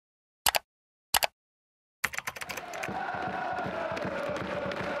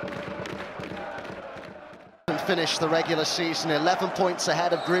finish the regular season, 11 points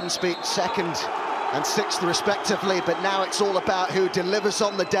ahead of Grimsby, 2nd and 6th respectively, but now it's all about who delivers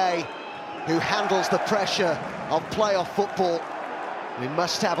on the day, who handles the pressure of playoff football. We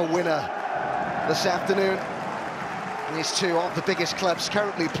must have a winner this afternoon. These two of the biggest clubs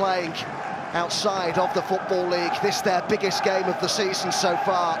currently playing outside of the Football League. This their biggest game of the season so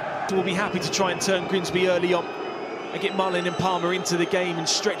far. We'll be happy to try and turn Grimsby early on and get Mullin and Palmer into the game and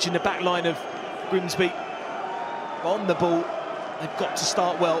stretching the back line of Grimsby. On the ball, they've got to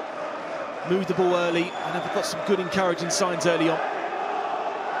start well, move the ball early, and they've got some good encouraging signs early on.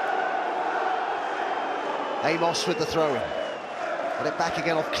 Amos with the throw-in. Got it back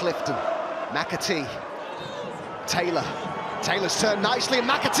again off Clifton. McAtee. Taylor. Taylor's turned nicely, and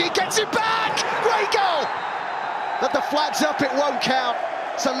McAtee gets it back! Great goal! But the flag's up, it won't count.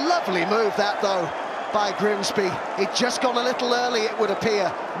 It's a lovely move, that, though, by Grimsby. He'd just gone a little early, it would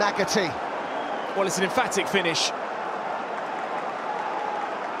appear, McAtee. Well, it's an emphatic finish.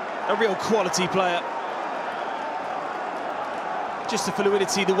 A real quality player. Just the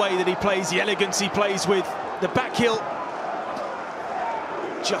fluidity, the way that he plays, the elegance he plays with, the back heel.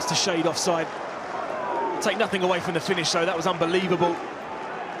 Just a shade offside. Take nothing away from the finish, though. That was unbelievable.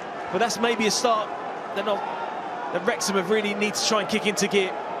 But that's maybe a start that Wrexham have really need to try and kick into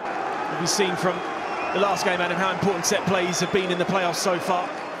gear. We've seen from the last game, Adam, how important set plays have been in the playoffs so far.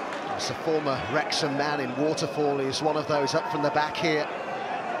 It's a former Wrexham man in Waterfall. He's one of those up from the back here.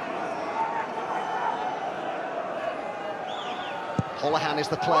 Holohan is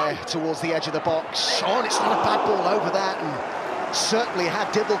the player towards the edge of the box. Oh, and it's not a bad ball over that, and certainly had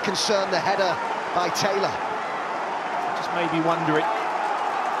Dibble concern, the header by Taylor. Just maybe wondering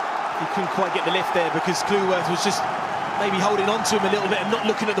if he couldn't quite get the lift there, because Clueworth was just maybe holding on to him a little bit and not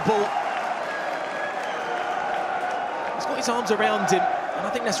looking at the ball. He's got his arms around him, and I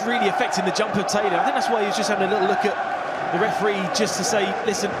think that's really affecting the jump of Taylor. I think that's why he was just having a little look at the referee, just to say,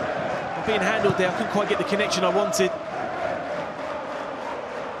 listen, I'm being handled there, I couldn't quite get the connection I wanted.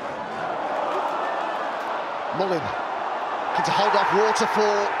 Mullin looking to hold off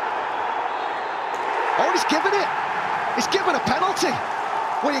Waterfall. Oh, he's given it. He's given a penalty.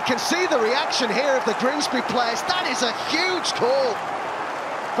 Well, you can see the reaction here of the Grimsby players. That is a huge call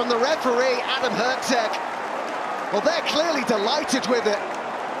from the referee, Adam Hertek. Well, they're clearly delighted with it.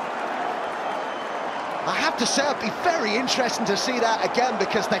 I have to say, it'd be very interesting to see that again,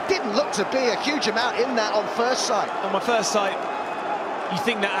 because there didn't look to be a huge amount in that on first sight. On my first sight, you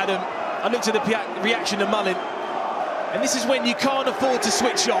think that, Adam. I looked at the reaction of Mullin, and this is when you can't afford to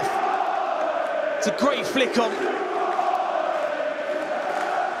switch off. It's a great flick on.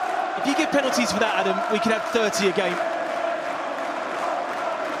 If you give penalties for that, Adam, we could have 30 a game.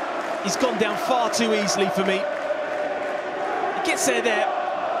 He's gone down far too easily for me. He gets there,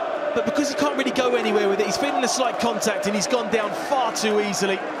 but because he can't really go anywhere with it, he's feeling a slight contact and he's gone down far too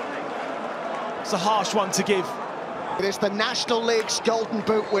easily. It's a harsh one to give. It is the National League's Golden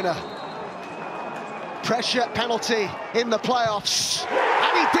Boot winner. Pressure penalty in the playoffs,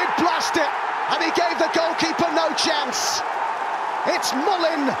 and he did blast it, and he gave the goalkeeper no chance. It's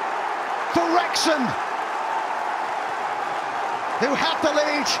Mullin for Wrexham, who have the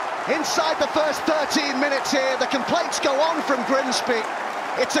lead inside the first 13 minutes here. The complaints go on from Grimsby.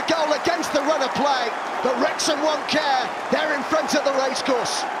 It's a goal against the run of play, but Wrexham won't care. They're in front of the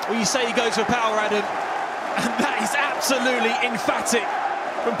racecourse. Well, you say he goes for power, Adam, and that is absolutely emphatic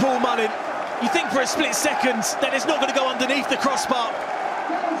from Paul Mullin. You think for a split second that it's not going to go underneath the crossbar.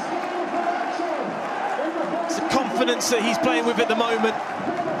 It's the confidence that he's playing with at the moment.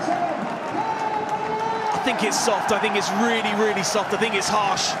 I think it's soft. I think it's really, really soft. I think it's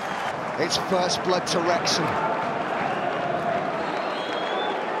harsh. It's first blood to Wrexham.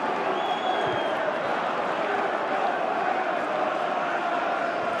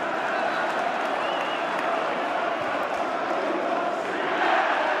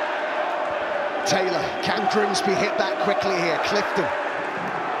 Taylor, can Grimsby hit that quickly here? Clifton.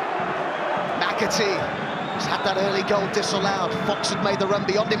 McAtee has had that early goal disallowed. Fox had made the run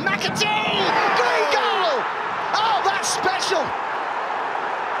beyond him. McAtee! Great goal! Oh, that's special!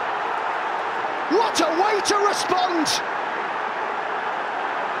 What a way to respond!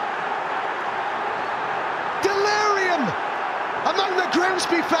 Delirium among the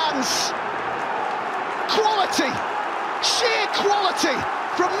Grimsby fans. Quality, sheer quality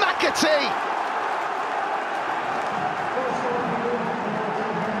from McAtee.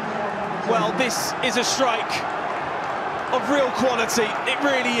 Well, this is a strike of real quality. It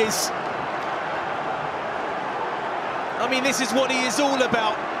really is. I mean, this is what he is all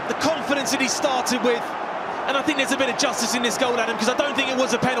about. The confidence that he started with. And I think there's a bit of justice in this goal, Adam, because I don't think it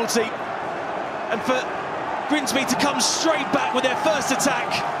was a penalty. And for Grimsby to come straight back with their first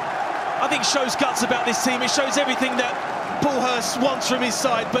attack, I think shows guts about this team. It shows everything that Paul Hurst wants from his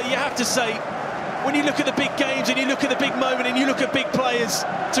side. But you have to say, when you look at the big games and you look at the big moment and you look at big players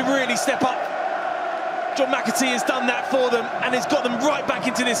to really step up, John McAtee has done that for them and has got them right back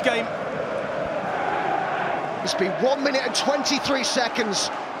into this game. It's been 1 minute and 23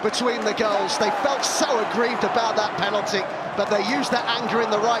 seconds between the goals. They felt so aggrieved about that penalty, but they used that anger in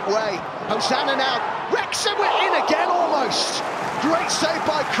the right way. Hosanna now. Wrexham, we're in again almost. Great save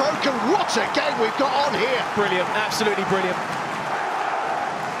by Croker. What a game we've got on here. Brilliant, absolutely brilliant.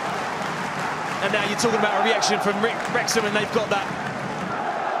 And now you're talking about a reaction from Wrexham, and they've got that.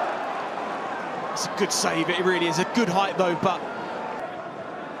 It's a good save, it really is. A good height though, but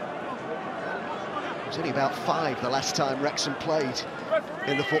it was only about 5 the last time Wrexham played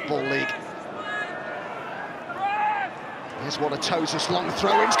in the Football League. Here's one of Tozer's long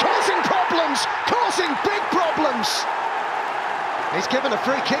throw-ins, causing problems, causing big problems. He's given a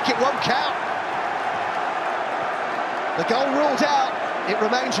free kick, it won't count. The goal ruled out, it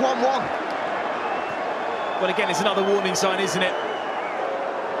remains 1-1. Well, again, it's another warning sign, isn't it?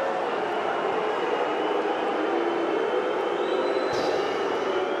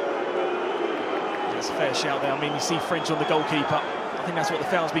 That's a fair shout there. I mean, you see French on the goalkeeper. I think that's what the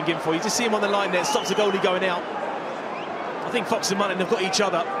foul's been given for. You just see him on the line there, stops the goalie going out. I think Fox and Mullen have got each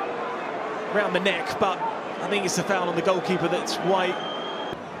other round the neck, but I think it's the foul on the goalkeeper that's why.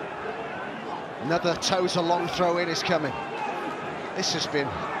 Another Tozer long throw-in is coming. This has been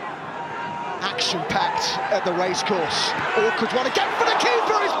action-packed at the racecourse. Awkward one again for the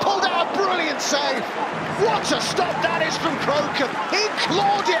keeper, he's pulled out a brilliant save. What a stop that is from Croker. He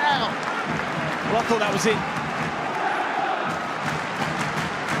clawed it out. Well, I thought that was in.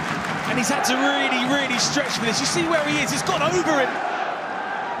 And he's had to really stretch for this. You see where he is, he's gone over him.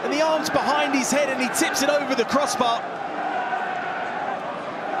 And the arm's behind his head and he tips it over the crossbar.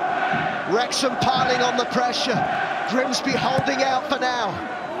 Wrexham piling on the pressure. Grimsby holding out for now.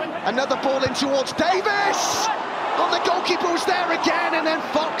 Another ball in towards Davis! And the goalkeeper was there again, and then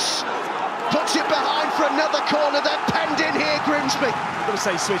Fox puts it behind for another corner. They're penned in here, Grimsby. I've got to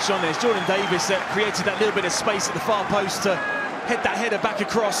say, switched on there. It's Jordan Davis that created that little bit of space at the far post to head that header back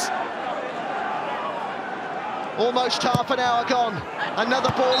across. Almost half an hour gone. Another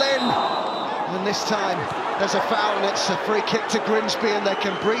ball in. And this time, there's a foul, and it's a free kick to Grimsby, and they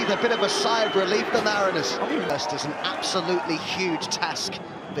can breathe a bit of a sigh of relief, the Mariners. First is an absolutely huge task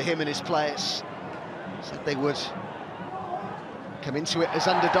for him and his players. Said they would come into it as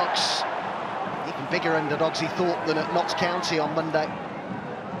underdogs, even bigger underdogs, he thought, than at Notts County on Monday.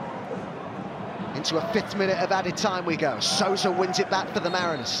 Into a 5th minute of added time we go. Sousa wins it back for the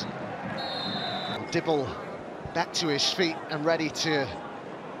Mariners. Dibble back to his feet and ready to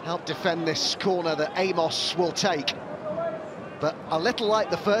help defend this corner that Amos will take. But a little like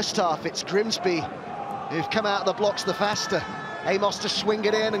the first half, it's Grimsby who've come out of the blocks the faster. Amos to swing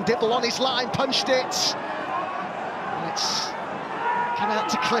it in, and Dibble on his line, punched it. And it's come out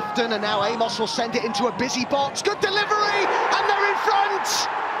to Clifton, and now Amos will send it into a busy box. Good delivery, and they're in front!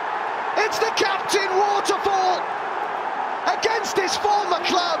 It's the captain, Waterfall! Against his former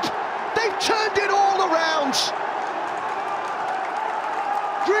club, they've turned it all around.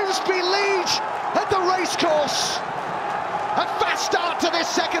 Grimsby lead at the racecourse. A fast start to this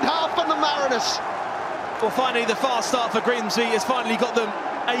second half from the Mariners. Well, finally, the fast start for Grimsby has finally got them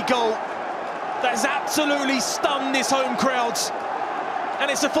a goal that's absolutely stunned this home crowd. And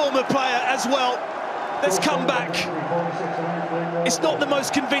it's a former player as well that's come back. It's not the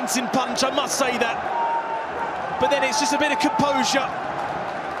most convincing punch, I must say that. But then it's just a bit of composure.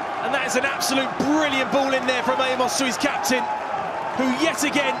 And that is an absolute brilliant ball in there from Amos to his captain, who yet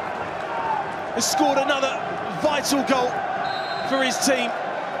again has scored another vital goal for his team.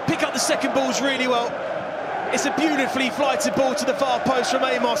 Pick up the second balls really well. It's a beautifully flighted ball to the far post from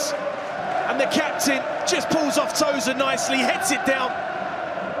Amos. And the captain just pulls off Tozer nicely, heads it down,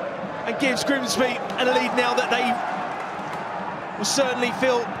 and gives Grimsby a lead now that they will certainly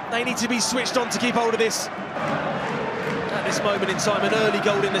feel they need to be switched on to keep hold of this. At this moment in time, an early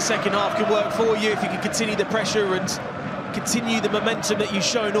goal in the second half can work for you if you can continue the pressure and continue the momentum that you've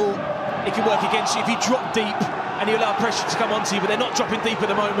shown all. It can work against you if you drop deep and you allow pressure to come onto you, but they're not dropping deep at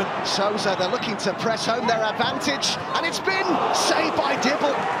the moment. Sousa, they're looking to press home their advantage, and it's been saved by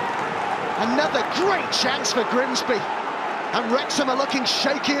Dibble. Another great chance for Grimsby, and Wrexham are looking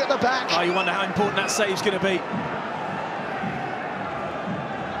shaky at the back. Oh, you wonder how important that save's going to be.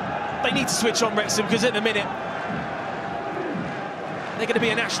 They need to switch on, Wrexham, because at the minute they're going to be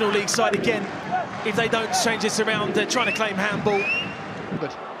a National League side again if they don't change this around. They're trying to claim handball.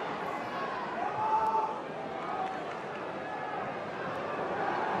 But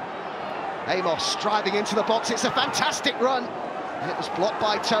Amos driving into the box, it's a fantastic run. And it was blocked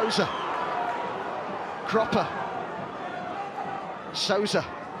by Tozer. Cropper. Souza.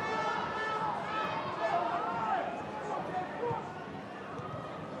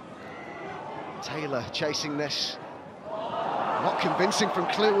 Taylor chasing this. Not convincing from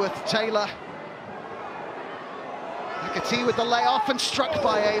Cleworth. Taylor. McAtee with the layoff and struck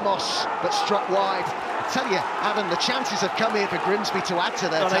by Amos, but struck wide. I tell you, Adam, the chances have come here for Grimsby to add to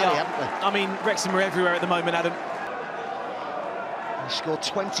their tally, haven't they? I mean, Wrexham are everywhere at the moment, Adam. They scored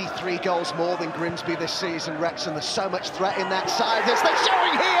 23 goals more than Grimsby this season, Wrexham. There's so much threat in that side, as they're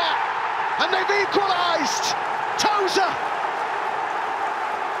showing here! And they've equalised! Tozer!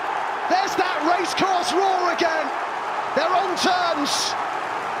 There's that racecourse roar again! They're on terms!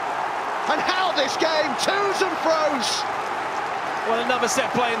 And how this game to's and fro's! Well, another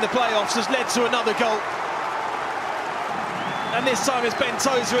set play in the playoffs has led to another goal. And this time it's Ben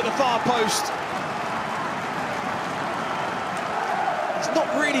Tozer at the far post. He's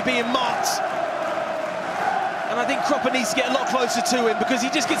not really being marked. And I think Cropper needs to get a lot closer to him, because he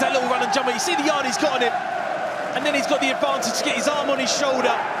just gets that little run and jumper. You see the yard he's got on him. And then he's got the advantage to get his arm on his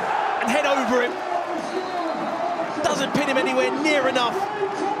shoulder and head over him. Doesn't pin him anywhere near enough.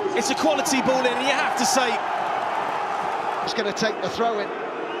 It's a quality ball in, and you have to say... He's going to take the throw-in.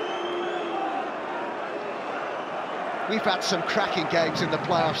 We've had some cracking games in the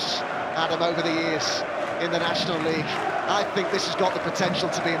playoffs, Adam, over the years in the National League. I think this has got the potential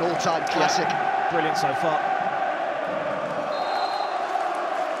to be an all-time classic. Yeah, brilliant so far.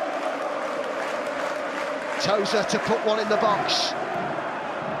 Tozer to put one in the box.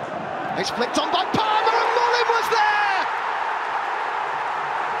 It's flicked on by Palmer, and Mullin was there!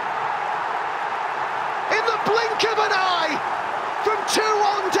 In the blink of an eye, from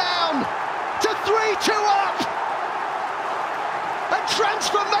 2-1 down to 3-2 up. A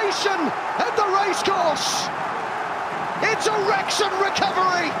transformation at the racecourse. It's a Wrexham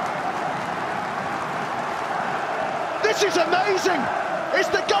recovery. This is amazing. It's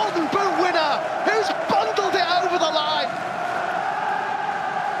the Golden Boot winner who's bundled it over the line.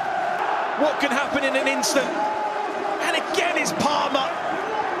 What can happen in an instant? And again it's Palmer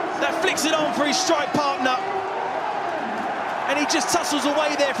that flicks it on for his strike partner. And he just tussles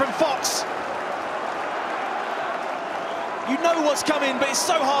away there from Fox. You know what's coming, but it's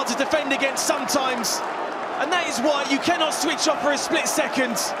so hard to defend against sometimes. And that is why you cannot switch off for a split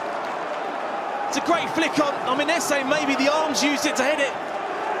second. It's a great flick on. I mean, they're saying maybe the arms used it to head it.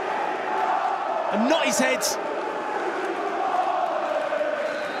 And not his head.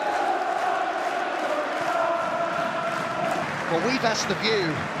 Well, we've asked the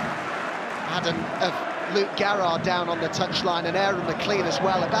view, Adam, of Luke Garrard down on the touchline, and Aaron McLean as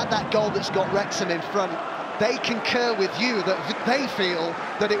well, about that goal that's got Wrexham in front. They concur with you that they feel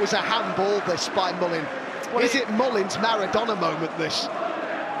that it was a handball, this, by Mullin. Well, is it Mullin's Maradona moment, this? I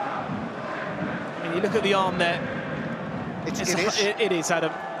mean, you look at the arm there. It is,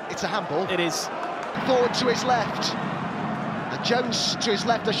 Adam. It's a handball. It is. Forward to his left. And Jones to his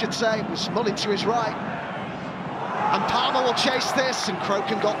left, I should say. It was Mullin to his right. And Palmer will chase this, and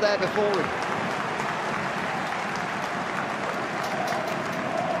Crocombe got there before him.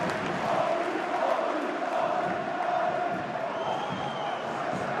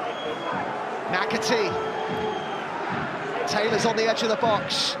 McAtee. Taylor's on the edge of the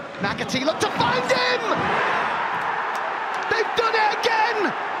box. McAtee look to find him! They've done it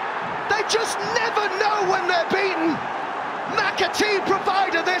again! They just never know when they're beaten. McAtee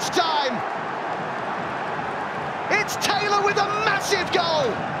provider this time. It's Taylor with a massive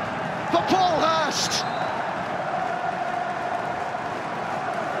goal for Paul Hurst.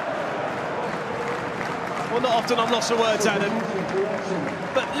 Well, not often I'm lost for words, Adam.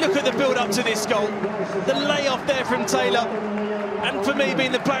 But look at the build-up to this goal. The layoff there from Taylor. And for me,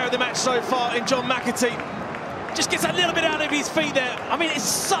 being the player of the match so far in John McAtee. Just gets a little bit out of his feet there. I mean, it's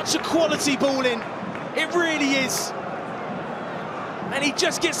such a quality ball in. It really is. And he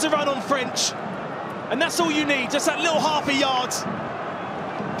just gets to run on French. And that's all you need, just that little half a yard.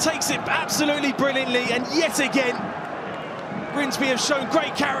 Takes it absolutely brilliantly, and yet again, Grimsby have shown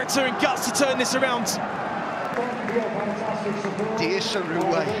great character and guts to turn this around.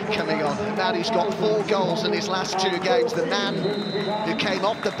 Diasaroué coming on, and now he's got 4 goals in his last 2 games. The man who came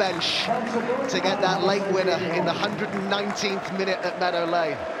off the bench to get that late winner in the 119th minute at Meadow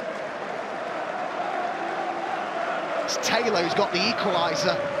Lane. It's Taylor who's got the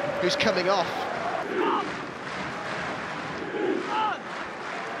equaliser, who's coming off.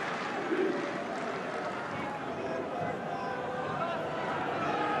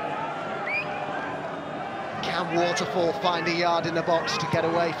 Can Waterfall find a yard in the box to get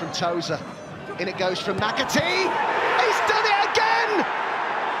away from Tozer? In it goes from McAtee. He's done it again!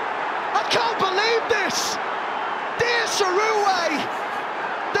 I can't believe this! Dear Saroué,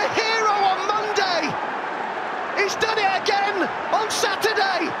 the hero on Monday, he's done it again on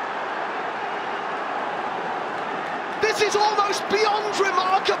Saturday. This is almost beyond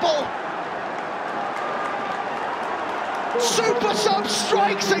remarkable. Super Sub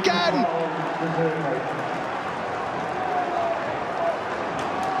strikes again.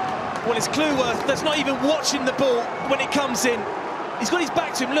 Well, it's Clueworth that's not even watching the ball when it comes in. He's got his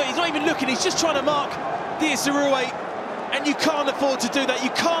back to him. Look, he's not even looking. He's just trying to mark Dear Saroué, and you can't afford to do that. You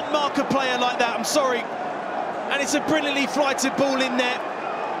can't mark a player like that. I'm sorry. And it's a brilliantly flighted ball in there.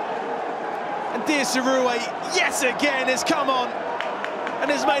 And Dear Saroué, yes again, has come on and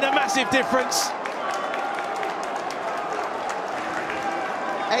has made a massive difference.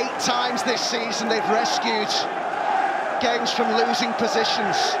 8 times this season they've rescued games from losing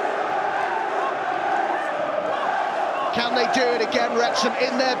positions. Can they do it again, Wrexham,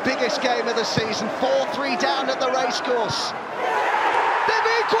 in their biggest game of the season? 4-3 down at the racecourse.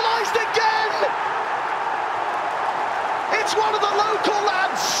 They've equalised again! It's one of the local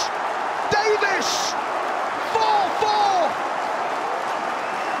lads, Davis, 4-4.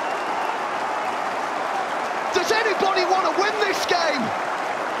 Does anybody want to win this game?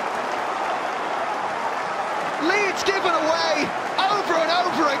 Leads given away over and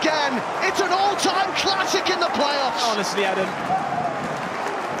over again. It's an all-time classic in the playoffs. Honestly, Adam,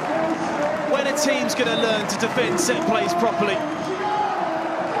 when a team's going to learn to defend set plays properly,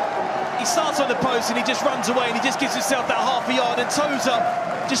 he starts on the post and he just runs away and he just gives himself that half a yard, and Tozer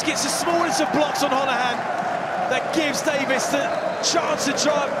just gets the smallest of blocks on Holohan that gives Davis the chance to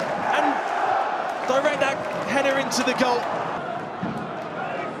try and direct that header into the goal.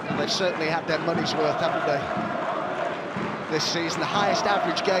 They've certainly had their money's worth, haven't they, this season? The highest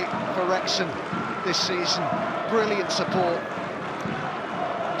average gate for Wrexham this season. Brilliant support.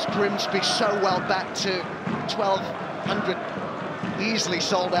 It's Grimsby so well back to 1,200. Easily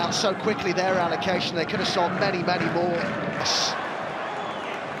sold out so quickly, their allocation. They could have sold many, many more.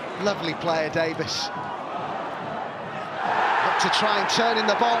 Lovely player, Davis. Up to try and turn in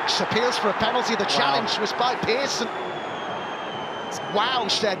the box. Appeals for a penalty. The challenge was by Pearson. Wow,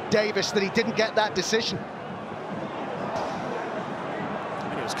 said Davis, that he didn't get that decision.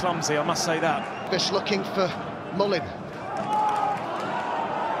 It was clumsy, I must say that. Davis looking for Mullin.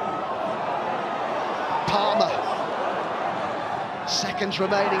 Palmer. Seconds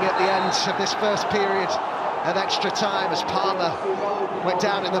remaining at the end of this first period of extra time as Palmer went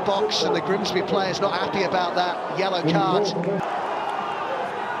down in the box, and the Grimsby players not happy about that yellow card.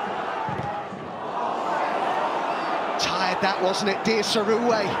 Tired that, wasn't it, Dear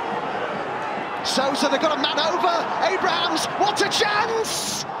Saroué? Sousa, they've got a man over. Abrahams, what a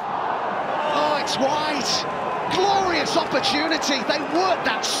chance! Oh, it's wide. Glorious opportunity. They worked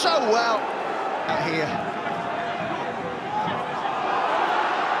that so well. Here.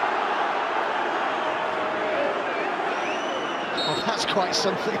 Oh, that's quite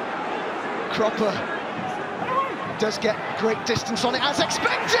something. Cropper does get great distance on it, as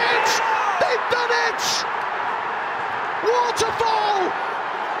expected! They've done it! Waterfall!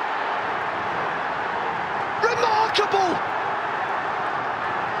 Remarkable!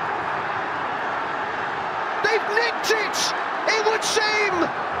 They've nicked it, it would seem,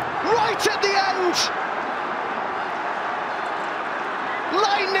 right at the end.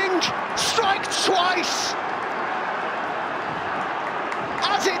 Lightning strikes twice,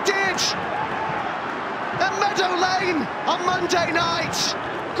 as it did at Meadow Lane on Monday night.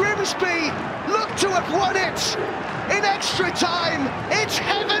 Grimsby look to have won it in extra time. It's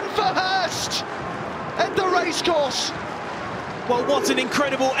heaven for Hurst at the racecourse. Well, what an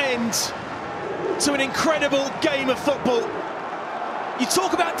incredible end to an incredible game of football. You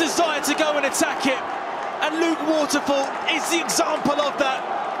talk about desire to go and attack it, and Luke Waterfall is the example of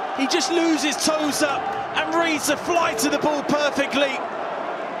that. He just loses toes up and reads the flight to the ball perfectly.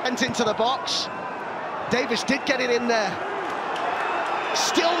 Went into the box. Davis did get it in there.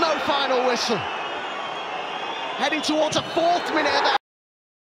 Still no final whistle. Heading towards a 4th minute of